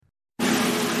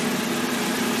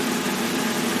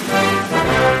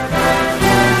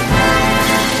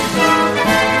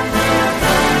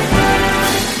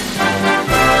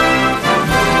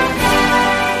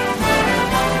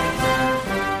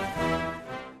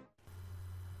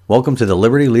Welcome to the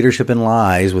Liberty, Leadership, and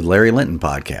Lies with Larry Linton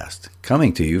podcast,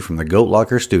 coming to you from the Goat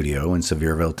Locker Studio in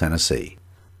Sevierville, Tennessee.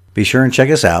 Be sure and check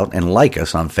us out and like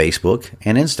us on Facebook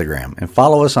and Instagram, and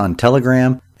follow us on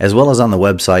Telegram, as well as on the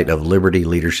website of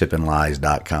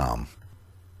libertyleadershipandlies.com.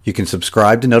 You can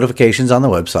subscribe to notifications on the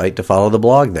website to follow the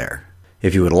blog there.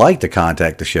 If you would like to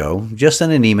contact the show, just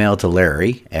send an email to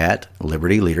Larry at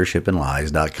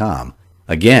libertyleadershipandlies.com.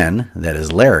 Again, that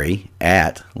is Larry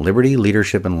at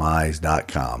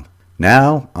libertyleadershipandlies.com.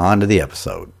 Now, on to the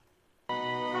episode.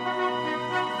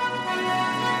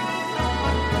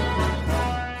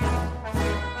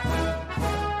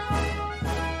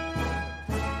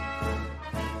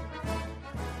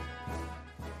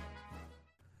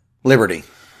 Liberty.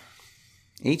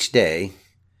 Each day,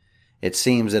 it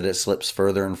seems that it slips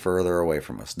further and further away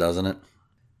from us, doesn't it?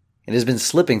 It has been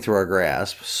slipping through our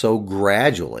grasp so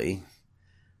gradually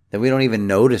that we don't even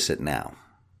notice it now.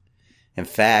 In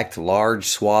fact, large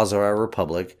swaths of our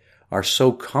republic are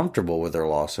so comfortable with their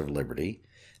loss of liberty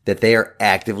that they are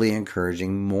actively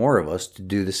encouraging more of us to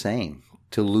do the same,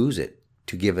 to lose it,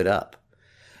 to give it up.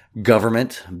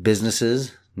 Government,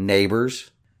 businesses,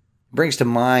 neighbors. It brings to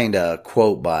mind a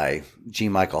quote by G.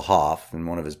 Michael Hoff in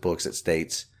one of his books that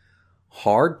states,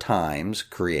 "Hard times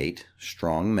create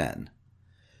strong men.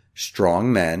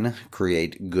 Strong men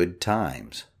create good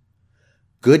times.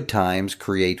 Good times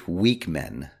create weak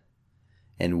men,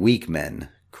 and weak men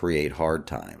create hard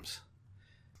times."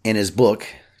 In his book,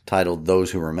 titled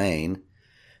Those Who Remain,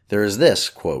 there is this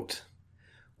quote,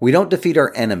 "We don't defeat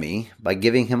our enemy by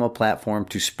giving him a platform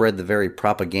to spread the very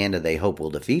propaganda they hope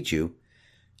will defeat you.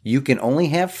 You can only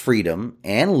have freedom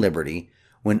and liberty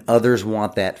when others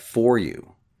want that for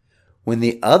you. When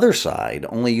the other side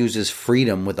only uses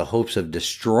freedom with the hopes of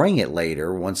destroying it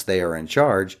later once they are in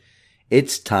charge,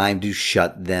 it's time to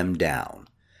shut them down.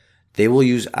 They will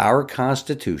use our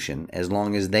Constitution as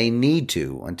long as they need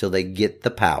to until they get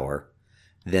the power,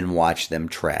 then watch them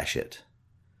trash it."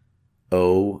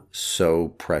 Oh, so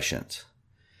prescient.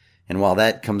 And while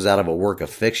that comes out of a work of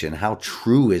fiction, how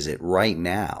true is it right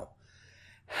now?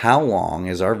 How long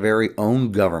has our very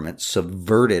own government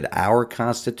subverted our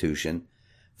Constitution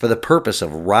for the purpose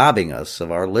of robbing us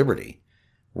of our liberty,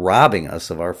 robbing us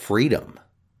of our freedom?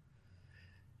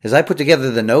 As I put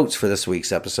together the notes for this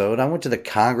week's episode, I went to the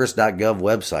congress.gov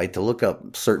website to look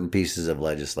up certain pieces of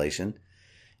legislation,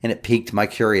 and it piqued my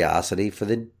curiosity for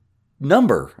the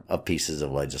number of pieces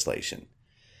of legislation.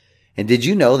 And did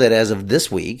you know that as of this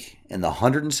week, in the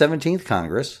 117th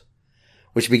Congress,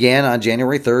 which began on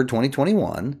January 3rd,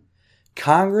 2021,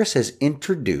 Congress has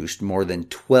introduced more than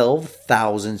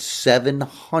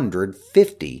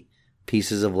 12,750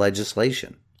 pieces of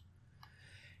legislation.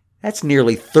 That's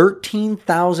nearly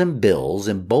 13,000 bills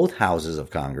in both houses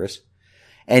of Congress,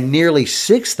 and nearly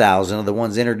 6,000 of the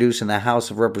ones introduced in the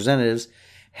House of Representatives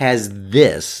has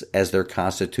this as their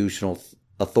constitutional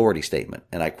authority statement.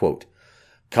 And I quote,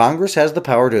 "Congress has the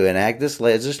power to enact this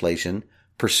legislation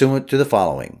pursuant to the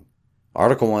following.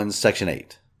 Article 1, Section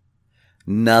 8.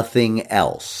 Nothing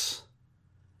else.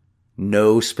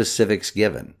 No specifics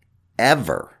given.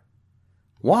 Ever."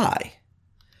 Why?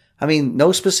 I mean,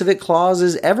 no specific clause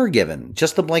is ever given,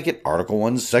 just the blanket Article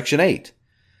 1, Section 8.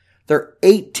 There are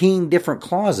 18 different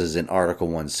clauses in Article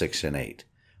 1, Section 8,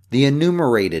 the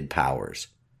enumerated powers.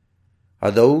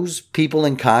 Are those people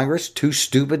in Congress too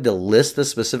stupid to list the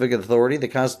specific authority the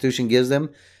Constitution gives them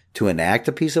to enact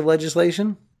a piece of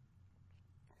legislation?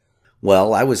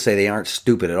 Well, I would say they aren't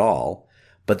stupid at all,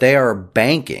 but they are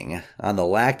banking on the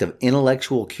lack of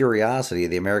intellectual curiosity of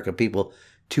the American people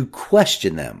to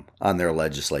question them on their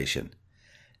legislation.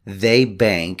 They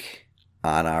bank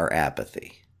on our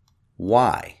apathy.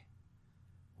 Why?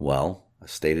 Well, I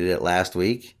stated it last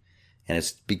week, and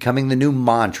it's becoming the new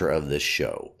mantra of this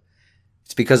show.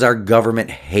 It's because our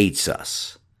government hates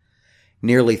us.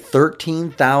 Nearly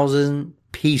 13,000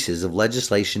 pieces of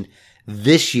legislation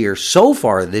this year, so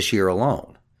far this year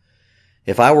alone.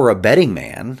 If I were a betting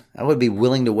man, I would be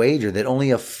willing to wager that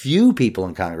only a few people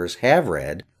in Congress have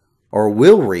read or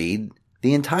will read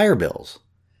the entire bills,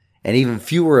 and even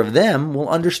fewer of them will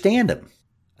understand them.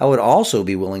 I would also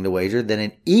be willing to wager that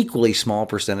an equally small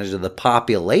percentage of the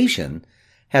population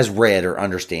has read or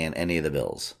understand any of the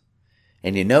bills.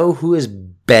 And you know who is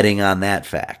betting on that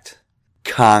fact?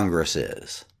 Congress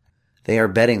is. They are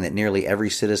betting that nearly every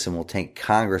citizen will take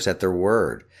Congress at their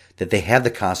word, that they have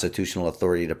the constitutional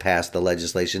authority to pass the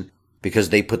legislation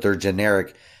because they put their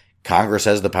generic Congress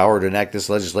has the power to enact this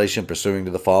legislation pursuant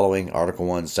to the following Article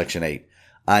 1, Section 8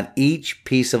 on each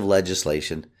piece of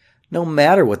legislation, no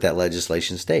matter what that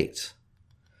legislation states.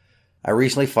 I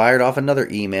recently fired off another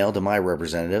email to my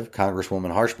representative,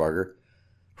 Congresswoman Harshbarger,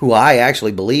 who I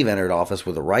actually believe entered office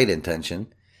with the right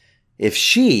intention, if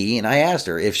she, and I asked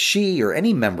her, if she or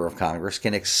any member of Congress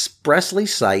can expressly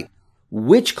cite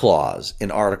which clause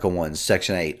in Article 1,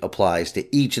 Section 8 applies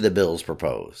to each of the bills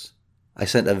proposed. I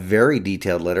sent a very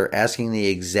detailed letter asking the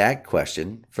exact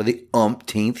question for the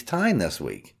umpteenth time this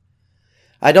week.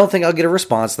 I don't think I'll get a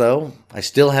response, though. I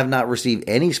still have not received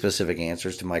any specific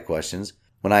answers to my questions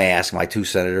when I ask my two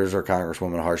senators or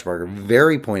Congresswoman Harshbarger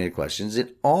very pointed questions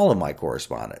in all of my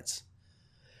correspondence.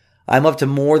 I'm up to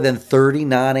more than 30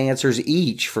 non-answers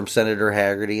each from Senator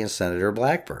Hagerty and Senator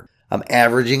Blackburn. I'm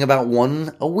averaging about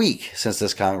one a week since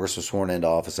this Congress was sworn into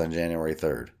office on January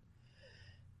 3rd.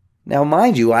 Now,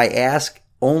 mind you, I ask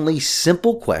only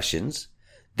simple questions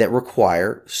that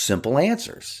require simple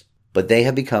answers, but they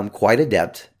have become quite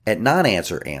adept at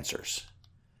non-answer answers.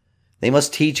 They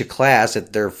must teach a class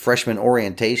at their freshman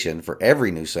orientation for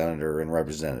every new senator and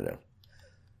representative.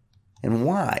 And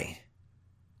why?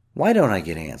 Why don't I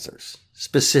get answers?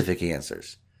 Specific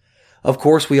answers. Of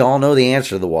course, we all know the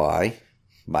answer to the why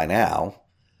by now.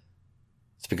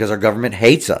 It's because our government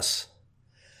hates us.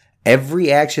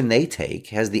 Every action they take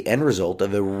has the end result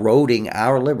of eroding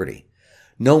our liberty,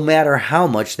 no matter how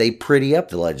much they pretty up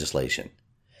the legislation.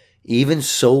 Even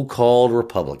so-called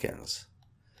Republicans.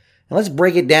 And let's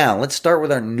break it down. Let's start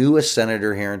with our newest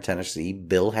senator here in Tennessee,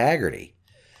 Bill Hagerty.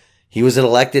 He was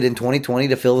elected in 2020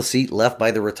 to fill the seat left by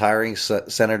the retiring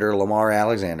Senator Lamar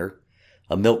Alexander,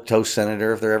 a milquetoast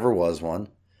senator if there ever was one.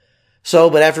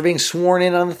 But after being sworn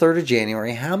in on the 3rd of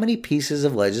January, how many pieces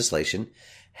of legislation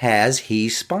has he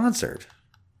sponsored?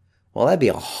 Well, that'd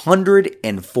be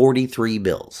 143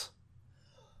 bills.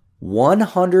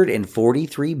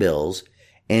 143 bills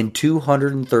and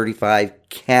 235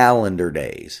 calendar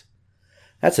days.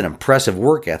 That's an impressive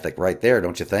work ethic right there,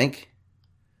 don't you think?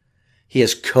 He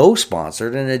has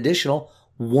co-sponsored an additional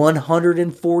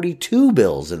 142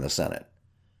 bills in the Senate.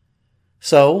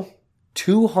 So,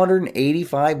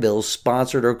 285 bills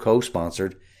sponsored or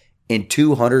co-sponsored in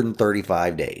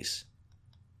 235 days.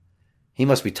 He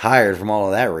must be tired from all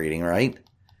of that reading, right?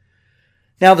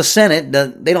 Now, the Senate,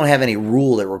 they don't have any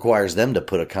rule that requires them to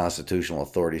put a constitutional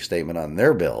authority statement on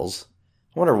their bills.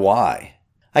 I wonder why.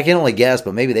 I can only guess,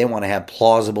 but maybe they want to have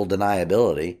plausible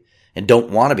deniability and don't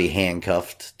want to be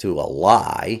handcuffed to a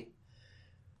lie.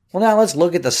 Well, now let's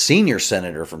look at the senior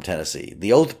senator from Tennessee,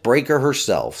 the oath breaker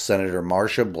herself, Senator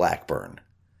Marsha Blackburn.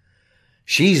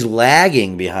 She's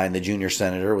lagging behind the junior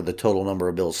senator with the total number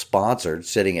of bills sponsored,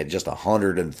 sitting at just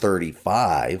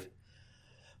 135.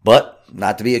 But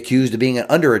not to be accused of being an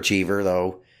underachiever,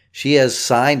 though, she has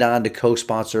signed on to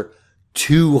co-sponsor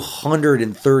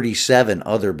 237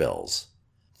 other bills.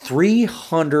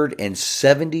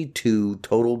 372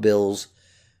 total bills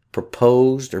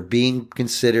proposed or being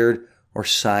considered or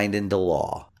signed into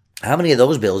law. How many of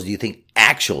those bills do you think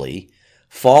actually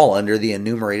fall under the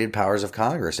enumerated powers of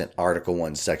Congress in Article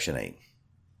 1, Section 8?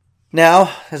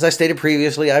 Now, as I stated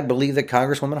previously, I believe that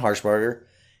Congresswoman Harshbarger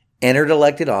entered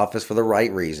elected office for the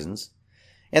right reasons,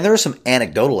 and there is some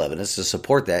anecdotal evidence to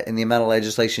support that in the amount of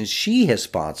legislation she has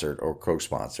sponsored or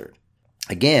co-sponsored.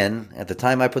 Again, at the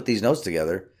time I put these notes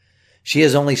together, she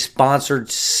has only sponsored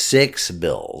 6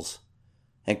 bills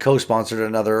and co-sponsored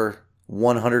another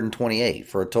 128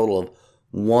 for a total of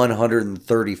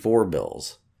 134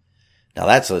 bills. Now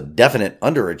that's a definite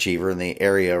underachiever in the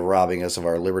area of robbing us of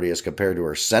our liberty as compared to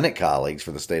her Senate colleagues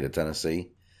for the state of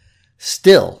Tennessee.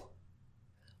 Still,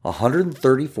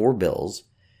 134 bills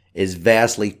is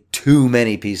vastly too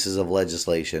many pieces of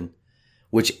legislation,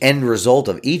 which end result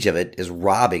of each of it is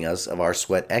robbing us of our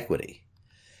sweat equity.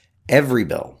 Every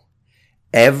bill,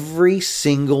 every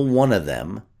single one of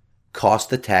them cost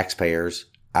the taxpayers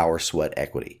our sweat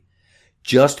equity.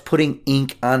 Just putting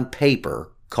ink on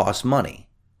paper costs money.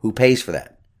 Who pays for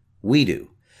that? We do.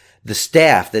 The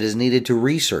staff that is needed to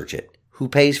research it, who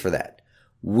pays for that?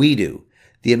 We do.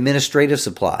 The administrative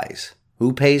supplies,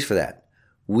 who pays for that?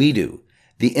 We do.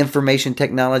 The information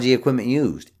technology equipment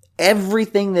used,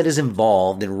 everything that is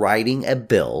involved in writing a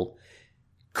bill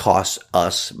costs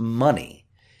us money,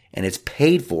 and it's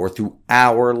paid for through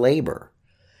our labor.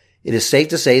 It is safe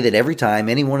to say that every time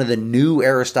any one of the new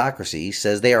aristocracy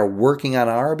says they are working on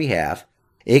our behalf,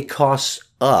 it costs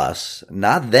us,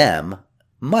 not them,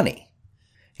 money.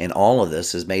 And all of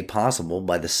this is made possible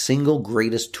by the single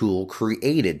greatest tool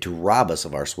created to rob us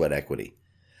of our sweat equity,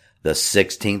 the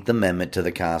 16th Amendment to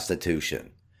the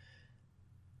Constitution.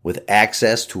 With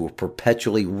access to a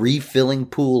perpetually refilling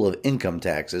pool of income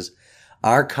taxes,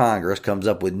 our Congress comes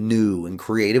up with new and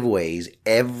creative ways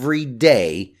every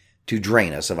day to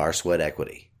drain us of our sweat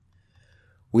equity.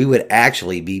 We would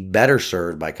actually be better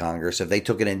served by Congress if they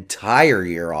took an entire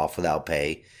year off without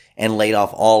pay and laid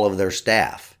off all of their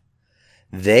staff.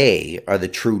 They are the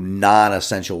true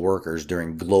non-essential workers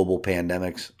during global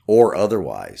pandemics or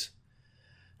otherwise.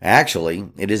 Actually,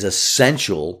 it is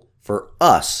essential for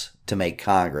us to make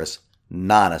Congress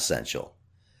non-essential.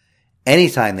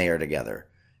 Anytime they are together,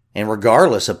 and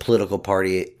regardless of political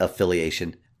party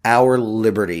affiliation, our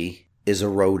liberty is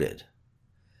eroded.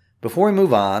 Before we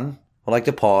move on, I'd like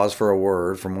to pause for a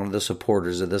word from one of the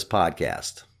supporters of this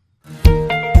podcast.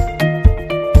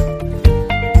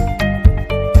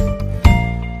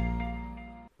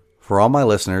 For all my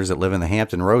listeners that live in the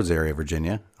Hampton Roads area of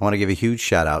Virginia, I want to give a huge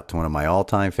shout out to one of my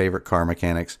all-time favorite car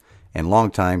mechanics and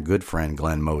longtime good friend,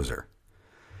 Glenn Moser.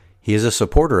 He is a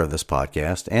supporter of this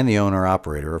podcast and the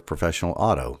owner-operator of Professional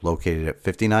Auto, located at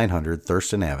 5900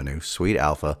 Thurston Avenue, Suite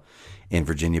Alpha in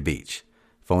Virginia Beach.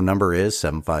 Phone number is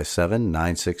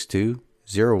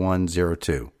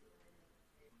 757-962-0102.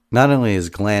 Not only is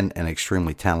Glenn an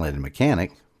extremely talented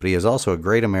mechanic, but he is also a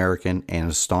great American and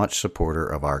a staunch supporter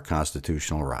of our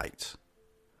constitutional rights.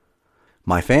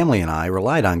 My family and I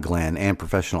relied on Glenn and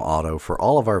Professional Auto for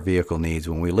all of our vehicle needs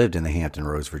when we lived in the Hampton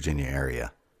Roads, Virginia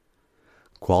area.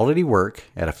 Quality work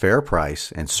at a fair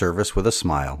price and service with a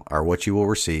smile are what you will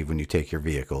receive when you take your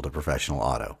vehicle to Professional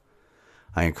Auto.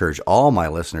 I encourage all my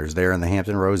listeners there in the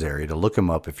Hampton Roads area to look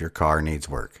them up if your car needs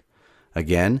work.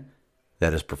 Again,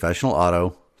 that is Professional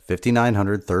Auto,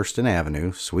 5900 Thurston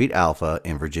Avenue, Suite Alpha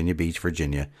in Virginia Beach,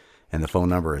 Virginia, and the phone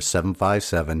number is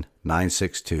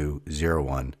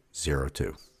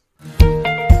 757-962-0102.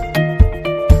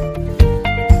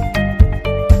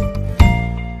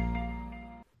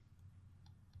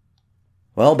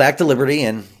 Well, back to Liberty,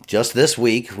 and just this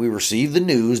week we received the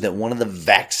news that one of the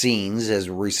vaccines has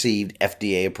received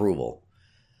FDA approval.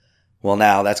 Well,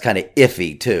 now that's kind of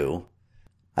iffy too.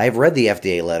 I have read the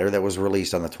FDA letter that was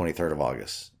released on the 23rd of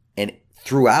August. And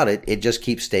throughout it, it just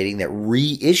keeps stating that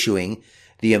reissuing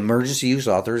the emergency use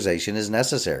authorization is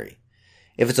necessary.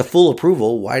 If it's a full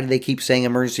approval, why do they keep saying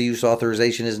emergency use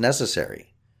authorization is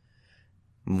necessary?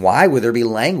 Why would there be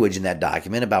language in that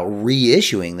document about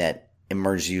reissuing that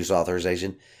emergency use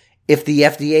authorization if the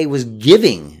FDA was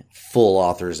giving full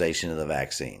authorization of the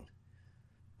vaccine?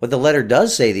 What the letter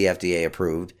does say the FDA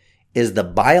approved is the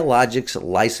biologics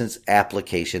license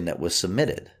application that was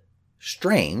submitted.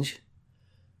 Strange.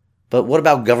 But what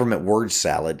about government word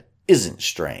salad isn't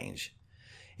strange?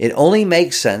 It only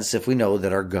makes sense if we know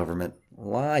that our government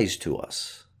lies to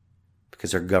us,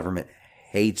 because our government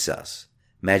hates us.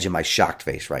 Imagine my shocked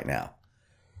face right now.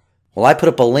 Well, I put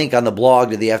up a link on the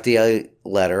blog to the FDA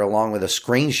letter along with a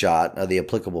screenshot of the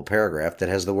applicable paragraph that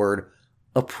has the word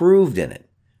approved in it.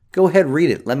 Go ahead, read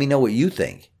it. Let me know what you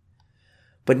think.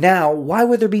 But now, why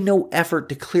would there be no effort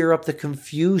to clear up the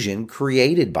confusion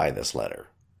created by this letter?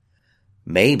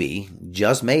 Maybe,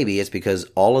 just maybe, it's because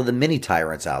all of the mini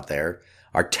tyrants out there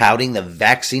are touting the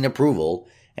vaccine approval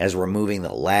as removing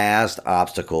the last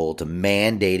obstacle to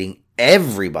mandating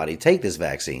everybody take this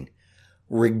vaccine,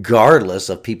 regardless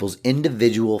of people's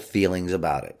individual feelings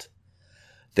about it.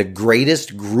 The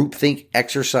greatest groupthink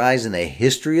exercise in the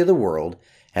history of the world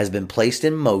has been placed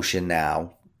in motion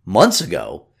now, months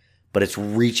ago, but it's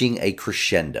reaching a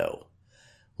crescendo.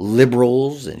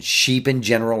 Liberals and sheep in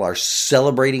general are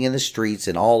celebrating in the streets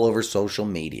and all over social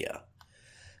media.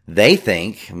 They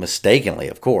think, mistakenly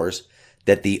of course,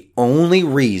 that the only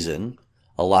reason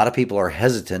a lot of people are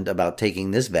hesitant about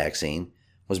taking this vaccine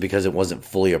was because it wasn't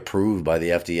fully approved by the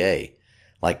FDA.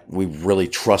 Like we really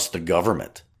trust the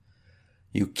government.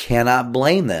 You cannot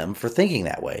blame them for thinking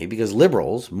that way because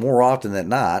liberals, more often than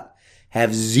not,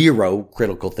 have zero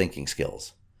critical thinking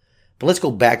skills. But let's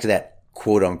go back to that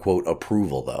quote-unquote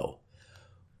approval, though.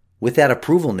 With that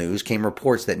approval news came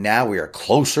reports that now we are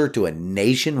closer to a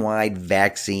nationwide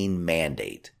vaccine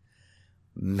mandate.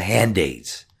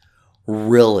 Mandates.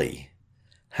 Really?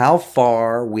 How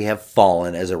far we have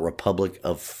fallen as a republic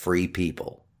of free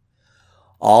people.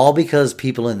 All because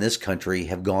people in this country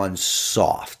have gone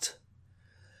soft.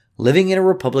 Living in a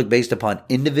republic based upon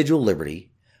individual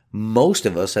liberty, most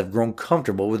of us have grown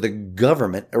comfortable with the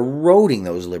government eroding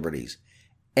those liberties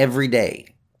every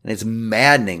day. And it's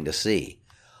maddening to see.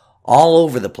 All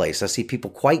over the place, I see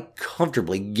people quite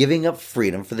comfortably giving up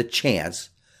freedom for the chance,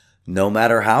 no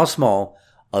matter how small,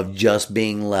 of just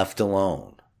being left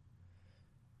alone.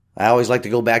 I always like to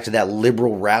go back to that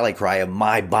liberal rally cry of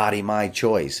my body, my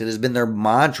choice. It has been their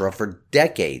mantra for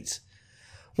decades.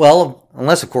 Well,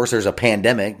 unless of course there's a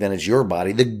pandemic, then it's your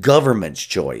body, the government's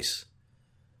choice.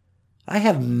 I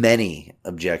have many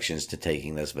objections to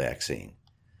taking this vaccine.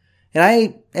 And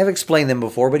I have explained them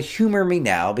before, but humor me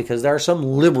now because there are some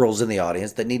liberals in the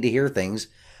audience that need to hear things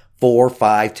 4,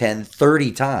 5, 10,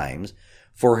 30 times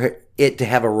for it to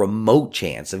have a remote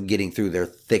chance of getting through their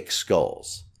thick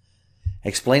skulls.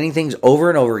 Explaining things over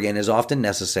and over again is often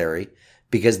necessary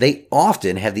because they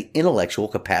often have the intellectual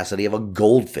capacity of a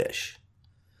goldfish.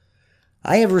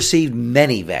 I have received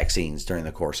many vaccines during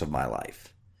the course of my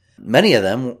life. Many of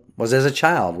them was as a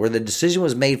child, where the decision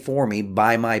was made for me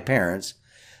by my parents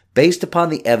based upon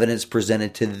the evidence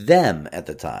presented to them at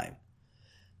the time.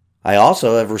 I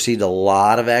also have received a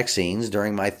lot of vaccines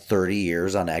during my 30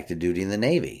 years on active duty in the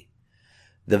Navy.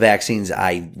 The vaccines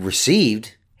I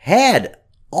received had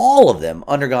all of them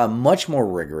undergone much more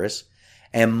rigorous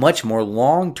and much more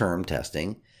long-term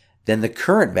testing than the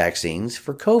current vaccines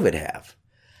for COVID have.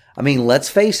 I mean, let's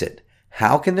face it,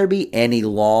 how can there be any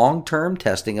long-term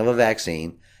testing of a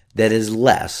vaccine that is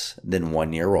less than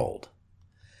 1 year old?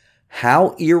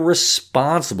 How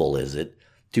irresponsible is it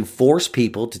to force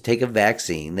people to take a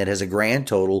vaccine that has a grand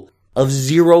total of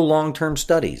 0 long-term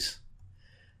studies?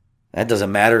 That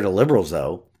doesn't matter to liberals,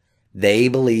 though. They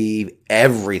believe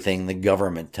everything the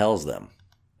government tells them.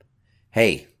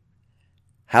 Hey,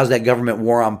 how's that government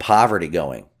war on poverty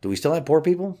going? Do we still have poor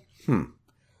people?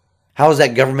 How's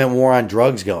that government war on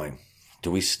drugs going?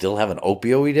 Do we still have an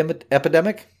opioid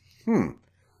epidemic?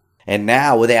 And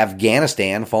now with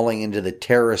Afghanistan falling into the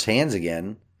terrorist hands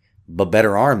again, but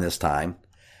better armed this time,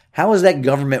 how is that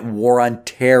government war on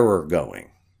terror going?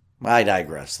 I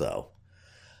digress, though.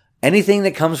 Anything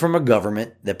that comes from a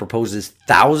government that proposes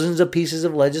thousands of pieces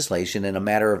of legislation in a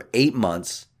matter of 8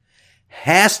 months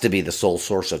has to be the sole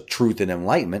source of truth and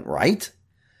enlightenment, right?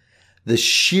 The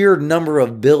sheer number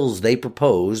of bills they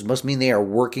propose must mean they are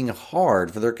working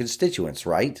hard for their constituents,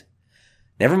 right?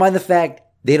 Never mind the fact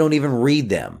they don't even read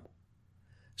them.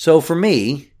 So for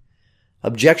me,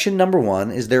 objection number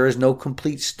 1 is there is no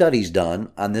complete studies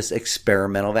done on this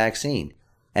experimental vaccine.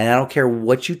 And I don't care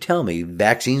what you tell me,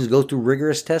 vaccines go through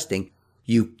rigorous testing.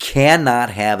 You cannot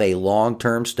have a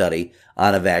long-term study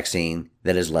on a vaccine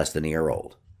that is less than a year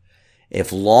old.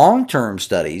 If long-term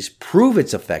studies prove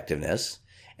its effectiveness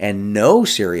and no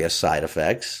serious side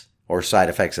effects, or side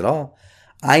effects at all,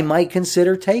 I might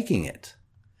consider taking it.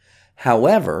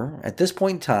 However, at this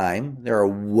point in time, there are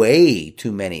way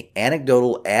too many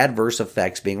anecdotal adverse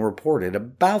effects being reported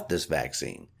about this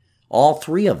vaccine. All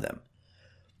 3 of them.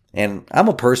 And I'm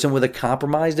a person with a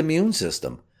compromised immune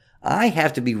system. I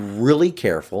have to be really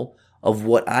careful of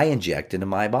what I inject into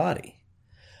my body.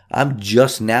 I'm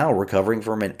just now recovering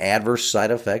from an adverse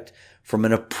side effect from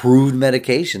an approved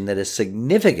medication that has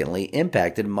significantly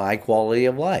impacted my quality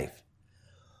of life.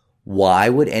 Why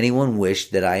would anyone wish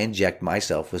that I inject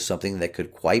myself with something that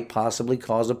could quite possibly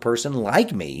cause a person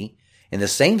like me in the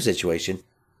same situation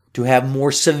to have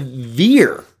more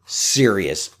severe,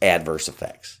 serious adverse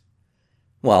effects?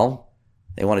 Well,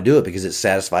 they want to do it because it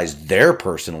satisfies their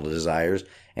personal desires,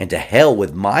 and to hell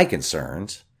with my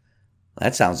concerns.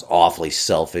 That sounds awfully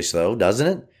selfish, though, doesn't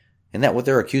it? Isn't that what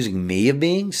they're accusing me of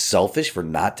being? Selfish for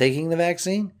not taking the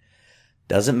vaccine?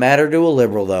 Doesn't matter to a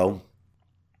liberal, though.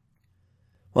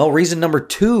 Well, reason number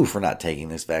 2 for not taking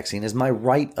this vaccine is my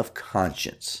right of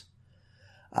conscience.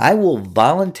 I will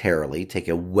voluntarily take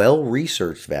a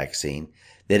well-researched vaccine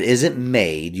that isn't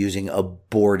made using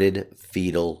aborted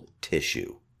fetal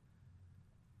tissue.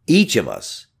 Each of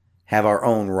us have our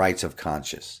own rights of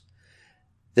conscience.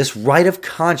 This right of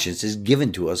conscience is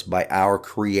given to us by our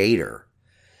Creator.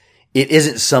 It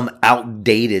isn't some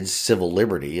outdated civil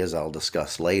liberty, as I'll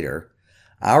discuss later.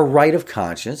 Our right of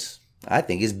conscience, I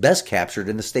think, is best captured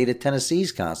in the state of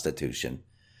Tennessee's Constitution,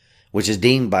 which is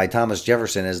deemed by Thomas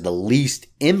Jefferson as the least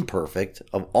imperfect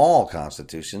of all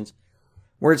constitutions,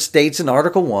 where it states in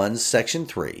Article 1, Section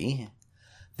 3,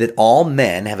 that all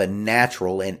men have a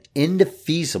natural and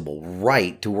indefeasible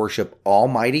right to worship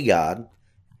Almighty God.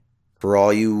 For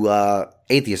all you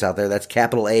atheists out there, that's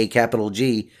capital A, capital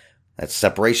G. That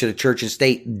separation of church and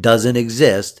state doesn't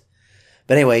exist.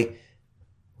 But anyway,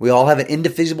 we all have an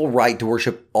indefeasible right to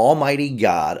worship Almighty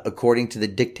God according to the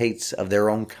dictates of their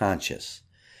own conscience.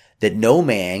 That no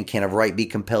man can of right be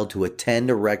compelled to attend,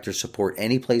 erect, or support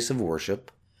any place of worship,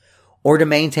 or to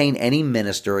maintain any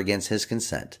minister against his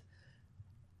consent.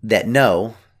 That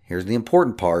no, here's the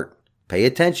important part, pay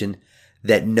attention,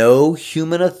 that no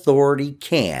human authority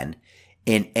can,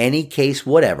 in any case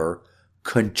whatever,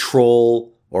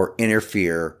 control or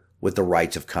interfere with the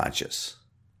rights of conscience.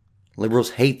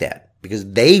 Liberals hate that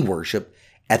because they worship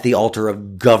at the altar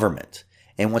of government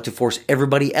and want to force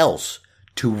everybody else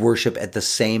to worship at the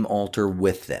same altar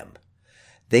with them.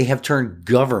 They have turned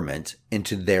government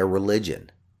into their religion.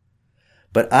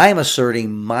 But I am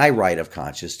asserting my right of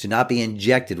conscience to not be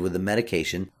injected with a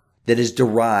medication that is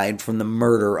derived from the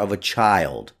murder of a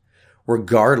child,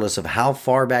 regardless of how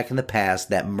far back in the past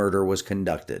that murder was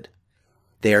conducted.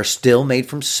 They are still made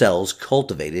from cells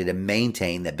cultivated and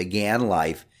maintained that began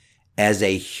life as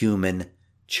a human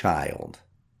child.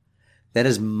 That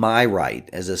is my right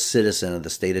as a citizen of the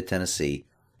state of Tennessee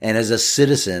and as a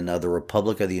citizen of the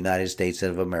Republic of the United States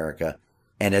of America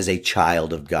and as a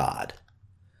child of God.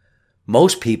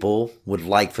 Most people would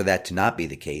like for that to not be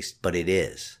the case, but it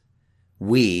is.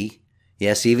 We,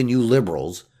 yes, even you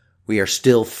liberals, we are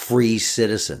still free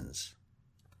citizens.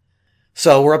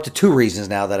 So we're up to 2 reasons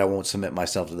now that I won't submit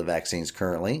myself to the vaccines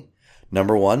currently.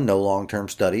 Number 1, no long-term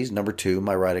studies. Number 2,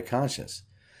 my right of conscience.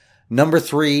 Number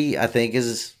 3, I think,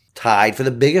 is tied for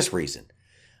the biggest reason.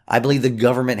 I believe the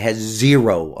government has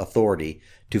zero authority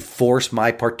to force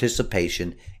my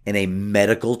participation in a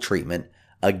medical treatment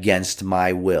against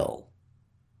my will.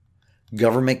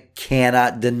 Government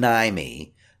cannot deny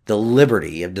me the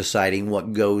liberty of deciding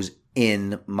what goes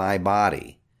in my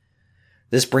body.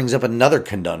 This brings up another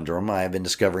conundrum I have been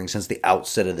discovering since the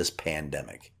outset of this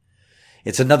pandemic.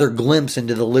 It's another glimpse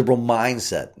into the liberal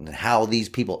mindset and how these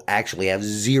people actually have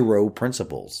zero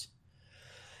principles.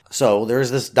 So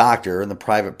there's this doctor in the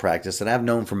private practice that I've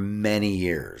known for many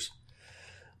years.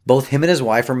 Both him and his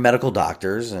wife are medical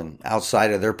doctors, and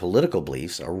outside of their political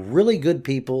beliefs are really good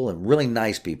people and really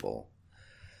nice people.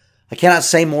 I cannot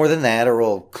say more than that or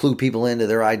will clue people into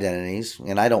their identities,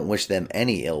 and I don't wish them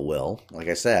any ill will. Like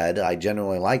I said, I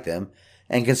genuinely like them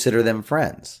and consider them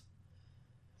friends.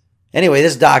 Anyway,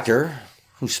 this doctor,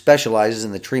 who specializes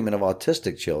in the treatment of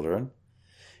autistic children,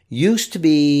 used to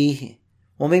be,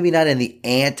 well, maybe not in the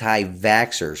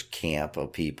anti-vaxxers camp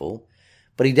of people,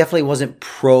 but he definitely wasn't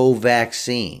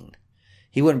pro-vaccine.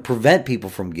 He wouldn't prevent people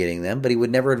from getting them, but he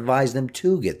would never advise them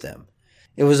to get them.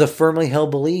 It was a firmly held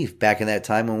belief back in that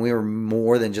time when we were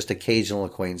more than just occasional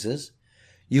acquaintances.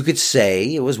 You could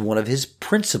say it was one of his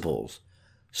principles,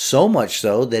 so much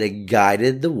so that it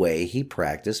guided the way he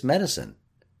practiced medicine.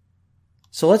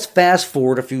 So let's fast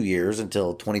forward a few years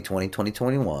until 2020,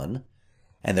 2021,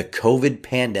 and the COVID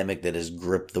pandemic that has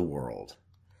gripped the world.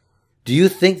 Do you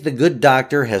think the good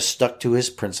doctor has stuck to his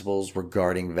principles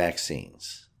regarding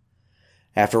vaccines?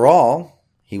 After all,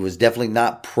 he was definitely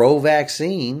not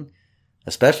pro-vaccine,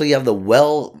 especially of the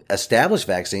well-established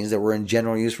vaccines that were in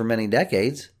general use for many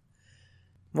decades.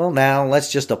 Well, now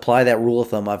let's just apply that rule of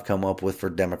thumb I've come up with for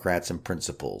Democrats and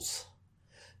principles.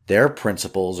 Their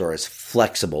principles are as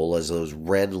flexible as those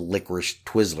red licorice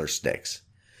Twizzler sticks.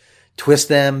 Twist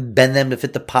them, bend them to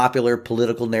fit the popular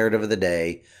political narrative of the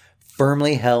day.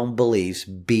 Firmly held beliefs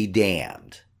be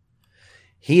damned.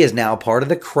 He is now part of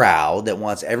the crowd that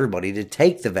wants everybody to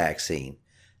take the vaccine.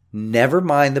 Never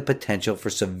mind the potential for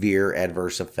severe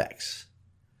adverse effects.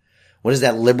 What is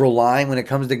that liberal line when it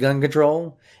comes to gun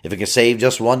control? If it can save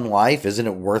just one life, isn't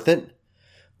it worth it?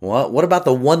 Well, what about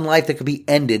the one life that could be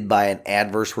ended by an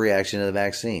adverse reaction to the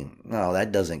vaccine? No,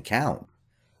 that doesn't count.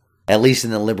 At least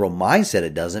in the liberal mindset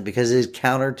it doesn't, because it is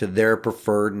counter to their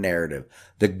preferred narrative.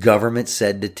 The government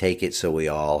said to take it, so we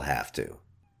all have to.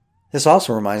 This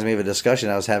also reminds me of a discussion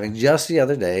I was having just the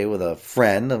other day with a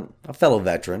friend, a fellow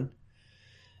veteran.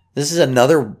 This is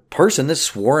another person that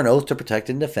swore an oath to protect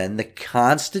and defend the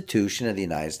Constitution of the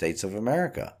United States of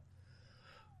America.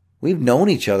 We've known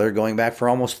each other going back for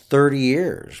almost 30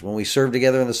 years when we served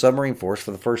together in the submarine force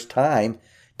for the first time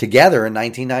together in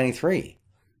 1993.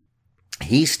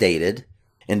 He stated,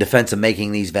 in defense of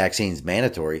making these vaccines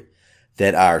mandatory,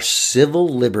 that our civil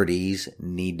liberties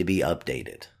need to be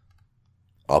updated.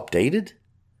 Updated?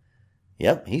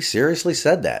 Yep, he seriously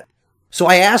said that. So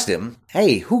I asked him,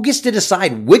 hey, who gets to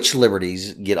decide which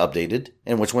liberties get updated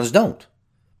and which ones don't?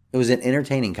 It was an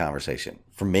entertaining conversation.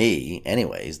 For me,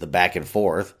 anyways, the back and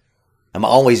forth. I'm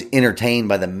always entertained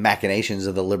by the machinations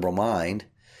of the liberal mind.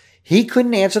 He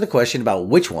couldn't answer the question about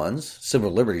which ones, civil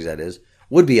liberties that is,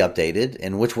 would be updated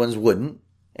and which ones wouldn't,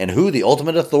 and who the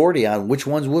ultimate authority on which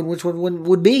ones would and which ones wouldn't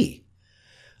would be.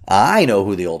 I know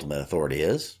who the ultimate authority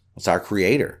is. It's our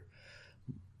Creator.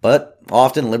 But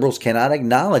often liberals cannot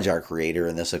acknowledge our Creator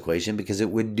in this equation because it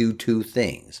would do 2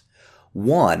 things.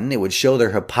 One, it would show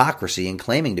their hypocrisy in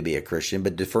claiming to be a Christian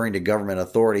but deferring to government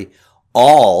authority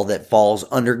all that falls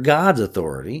under God's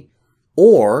authority.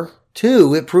 Or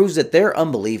 2, it proves that their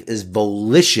unbelief is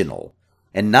volitional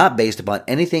and not based upon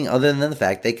anything other than the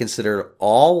fact they consider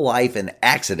all life an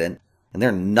accident and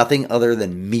they're nothing other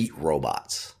than meat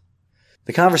robots.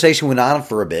 The conversation went on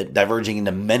for a bit, diverging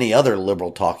into many other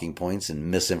liberal talking points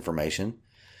and misinformation.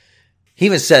 He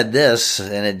even said this,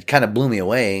 and it kind of blew me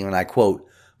away, when I quote,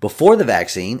 before the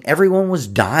vaccine, everyone was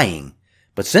dying.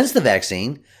 But since the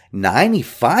vaccine,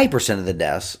 95% of the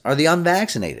deaths are the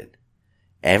unvaccinated.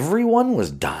 Everyone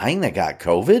was dying that got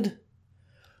COVID?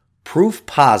 Proof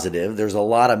positive there's a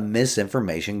lot of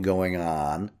misinformation going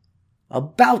on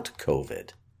about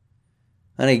COVID.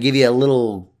 I'm going to give you a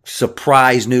little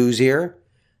surprise news here.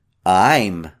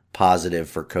 I'm positive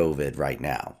for COVID right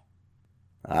now.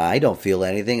 I don't feel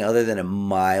anything other than a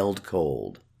mild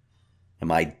cold.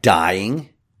 Am I dying?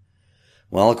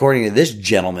 Well, according to this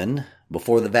gentleman,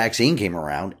 before the vaccine came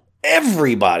around,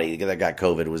 everybody that got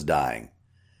COVID was dying.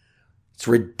 It's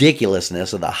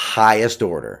ridiculousness of the highest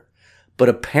order. But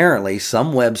apparently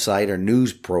some website or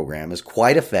news program is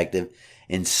quite effective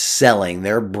in selling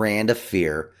their brand of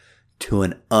fear to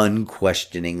an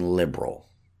unquestioning liberal.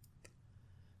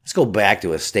 Let's go back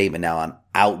to a statement now on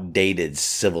outdated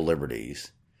civil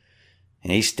liberties.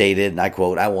 And he stated, and I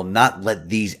quote, "I will not let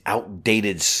these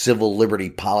outdated civil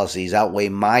liberty policies outweigh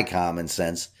my common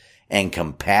sense and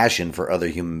compassion for other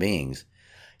human beings."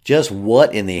 Just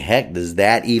what in the heck does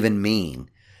that even mean?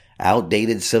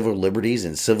 Outdated civil liberties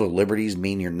and civil liberties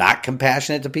mean you're not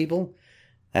compassionate to people?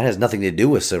 That has nothing to do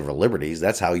with civil liberties.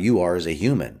 That's how you are as a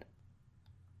human.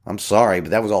 I'm sorry,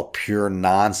 but that was all pure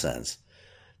nonsense.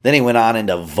 Then he went on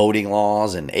into voting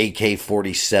laws and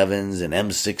AK-47s and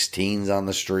M16s on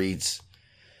the streets.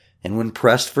 And when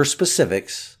pressed for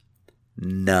specifics,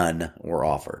 none were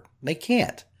offered. They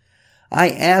can't. I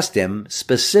asked him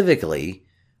specifically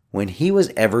when he was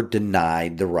ever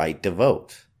denied the right to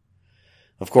vote.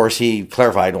 Of course, he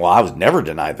clarified, well, I was never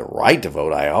denied the right to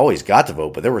vote. I always got to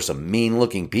vote, but there were some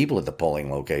mean-looking people at the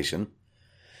polling location.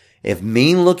 If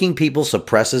mean-looking people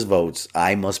suppresses votes,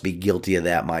 I must be guilty of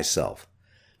that myself.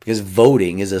 Because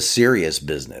voting is a serious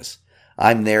business.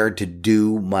 I'm there to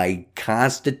do my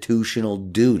constitutional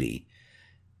duty.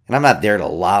 And I'm not there to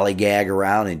lollygag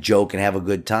around and joke and have a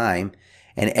good time.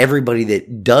 And everybody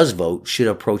that does vote should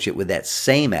approach it with that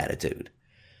same attitude.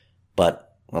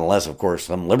 But unless, of course,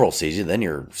 some liberal sees you, then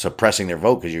you're suppressing their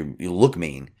vote because you look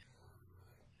mean.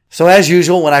 So as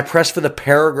usual, when I pressed for the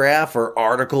paragraph or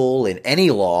article in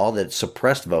any law that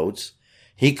suppressed votes,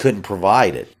 he couldn't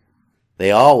provide it.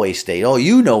 They always state, oh,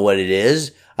 you know what it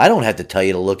is. I don't have to tell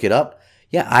you to look it up.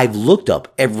 Yeah, I've looked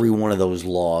up every one of those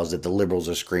laws that the liberals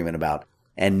are screaming about,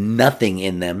 and nothing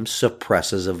in them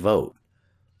suppresses a vote.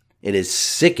 It is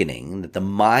sickening that the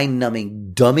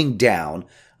mind-numbing dumbing down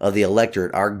of the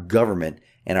electorate our government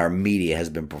and our media has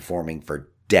been performing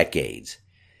for decades.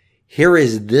 Here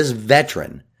is this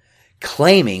veteran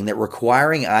claiming that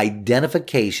requiring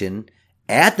identification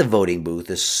at the voting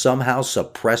booth is somehow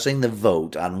suppressing the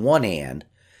vote on one hand,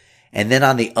 and then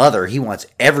on the other, he wants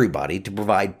everybody to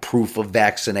provide proof of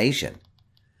vaccination.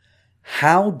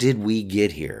 How did we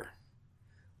get here?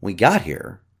 We got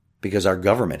here because our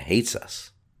government hates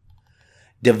us,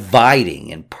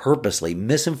 dividing and purposely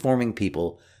misinforming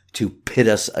people to pit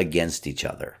us against each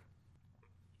other.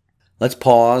 Let's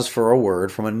pause for a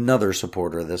word from another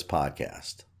supporter of this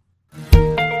podcast.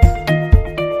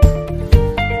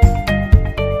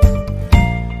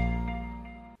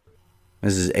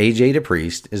 Mrs. A.J.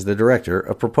 DePriest is the director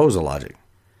of Proposal Logic.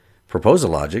 Proposal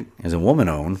Logic is a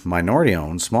woman-owned,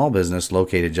 minority-owned small business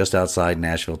located just outside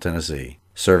Nashville, Tennessee,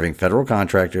 serving federal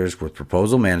contractors with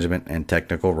proposal management and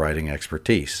technical writing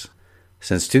expertise.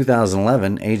 Since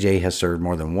 2011, AJ has served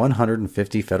more than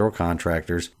 150 federal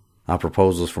contractors on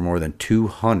proposals for more than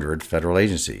 200 federal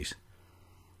agencies.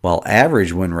 While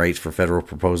average win rates for federal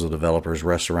proposal developers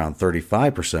rest around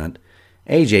 35%,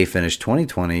 AJ finished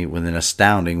 2020 with an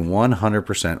astounding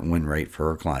 100% win rate for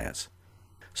her clients.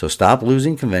 So stop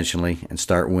losing conventionally and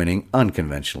start winning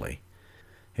unconventionally.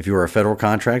 If you are a federal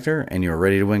contractor and you are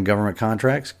ready to win government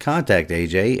contracts, contact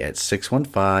AJ at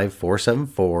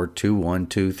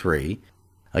 615-474-2123.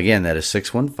 Again, that is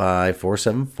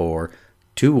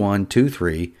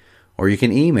 615-474-2123. Or you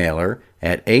can email her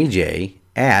at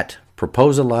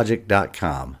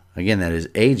aj@proposallogic.com. Again, that is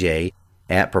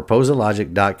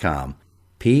aj@proposallogic.com.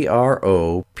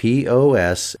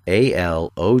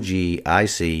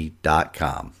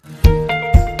 PROPOSALOGIC.com.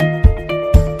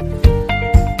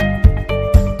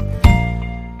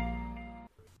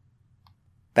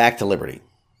 Back to liberty.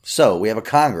 So we have a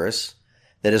Congress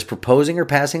that is proposing or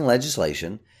passing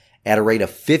legislation at a rate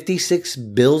of 56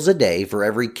 bills a day for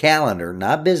every calendar,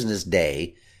 not business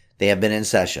day, they have been in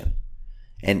session.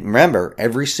 And remember,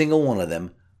 every single one of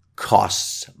them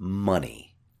costs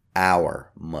money, our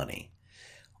money.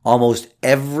 Almost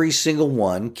every single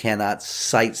one cannot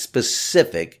cite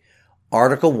specific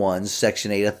Article 1,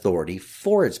 Section 8 authority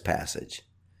for its passage.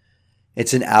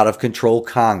 It's an out-of-control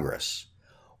Congress,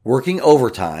 working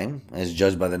overtime, as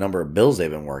judged by the number of bills they've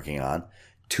been working on,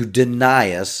 to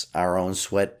deny us our own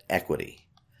sweat equity,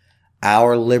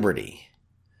 our liberty.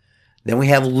 Then we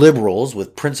have liberals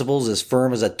with principles as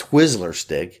firm as a Twizzler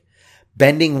stick,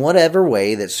 bending whatever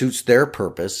way that suits their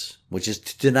purpose, which is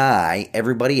to deny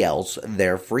everybody else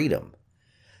their freedom,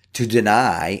 to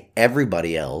deny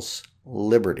everybody else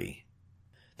liberty.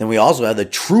 Then we also have the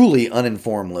truly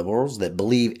uninformed liberals that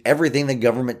believe everything the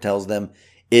government tells them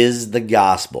is the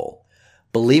gospel,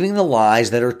 believing the lies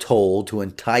that are told to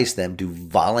entice them to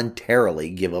voluntarily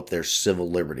give up their civil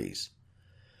liberties.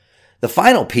 The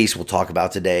final piece we'll talk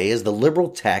about today is the liberal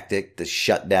tactic to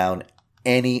shut down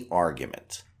any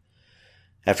argument.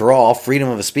 After all, freedom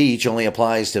of speech only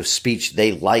applies to speech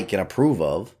they like and approve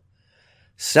of.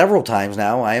 Several times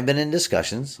now, I have been in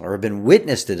discussions, or have been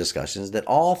witness to discussions, that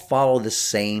all follow the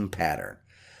same pattern.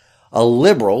 A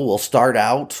liberal will start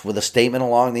out with a statement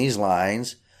along these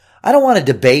lines: I don't want to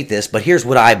debate this, but here's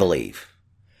what I believe.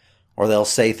 Or they'll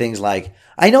say things like,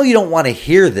 I know you don't want to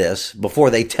hear this, before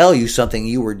they tell you something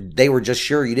they were just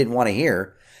sure you didn't want to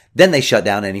hear. Then they shut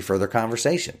down any further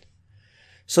conversation.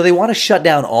 So they want to shut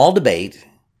down all debate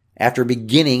after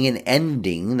beginning and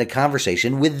ending the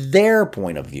conversation with their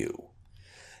point of view.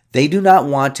 They do not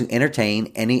want to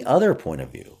entertain any other point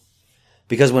of view,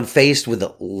 because when faced with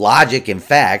logic and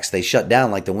facts, they shut down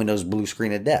like the Windows blue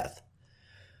screen of death.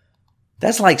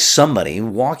 That's like somebody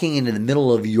walking into the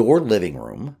middle of your living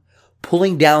room,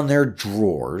 pulling down their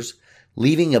drawers,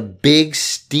 leaving a big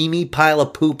steamy pile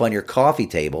of poop on your coffee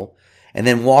table, and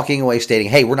then walking away stating,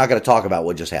 hey, we're not going to talk about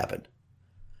what just happened.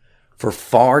 For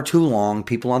far too long,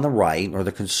 people on the right or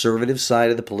the conservative side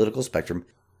of the political spectrum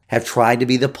have tried to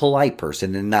be the polite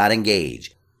person and not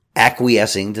engage,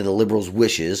 acquiescing to the liberals'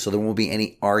 wishes so there won't be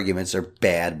any arguments or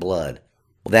bad blood.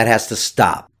 Well, that has to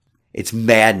stop. It's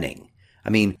maddening. I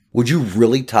mean, would you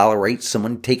really tolerate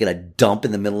someone taking a dump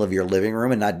in the middle of your living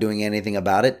room and not doing anything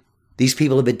about it? These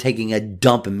people have been taking a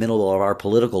dump in the middle of our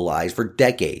political lives for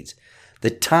decades. The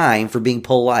time for being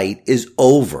polite is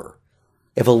over.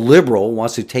 If a liberal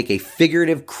wants to take a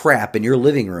figurative crap in your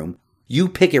living room, you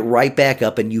pick it right back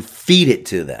up and you feed it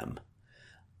to them,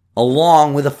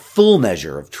 along with a full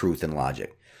measure of truth and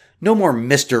logic. No more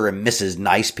Mr. and Mrs.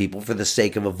 Nice People for the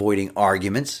sake of avoiding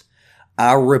arguments.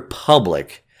 Our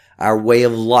republic, our way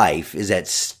of life, is at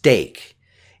stake.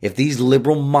 If these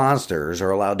liberal monsters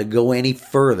are allowed to go any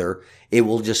further, it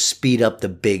will just speed up the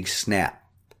big snap.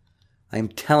 I'm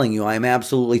telling you, I am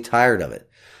absolutely tired of it.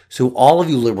 So all of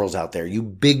you liberals out there, you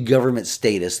big government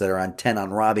statists that are intent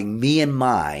on robbing me and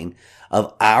mine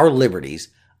of our liberties,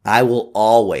 I will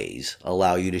always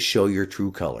allow you to show your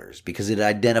true colors, because it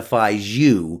identifies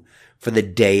you for the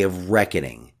day of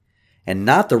reckoning. And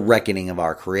not the reckoning of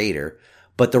our Creator,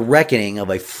 but the reckoning of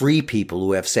a free people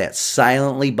who have sat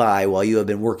silently by while you have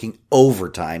been working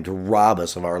overtime to rob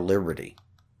us of our liberty.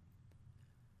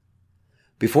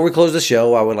 Before we close the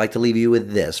show, I would like to leave you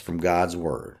with this from God's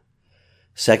Word.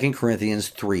 2 Corinthians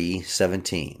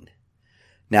 3:17.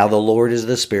 Now the Lord is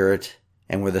the Spirit,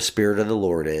 and where the Spirit of the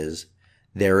Lord is,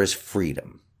 there is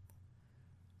freedom.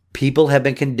 People have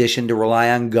been conditioned to rely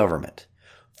on government,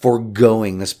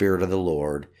 foregoing the Spirit of the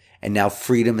Lord, and now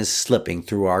freedom is slipping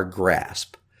through our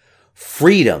grasp.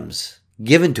 Freedoms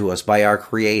given to us by our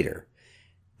Creator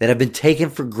that have been taken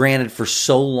for granted for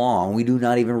so long we do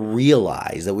not even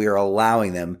realize that we are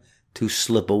allowing them to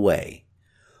slip away.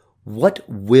 What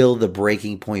will the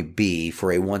breaking point be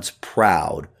for a once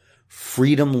proud,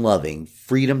 freedom-loving,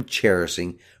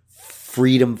 freedom-cherishing,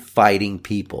 freedom-fighting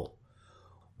people?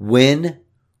 When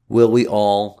will we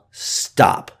all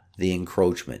stop the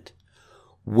encroachment?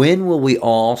 When will we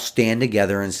all stand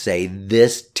together and say,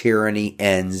 this tyranny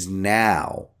ends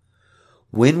now?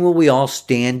 When will we all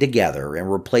stand together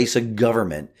and replace a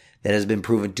government that has been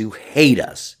proven to hate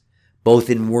us, both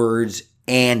in words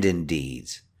and in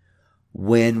deeds?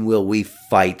 When will we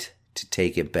fight to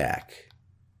take it back?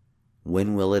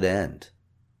 When will it end?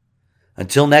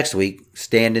 Until next week,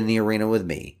 stand in the arena with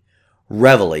me.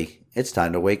 Reveille, it's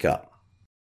time to wake up.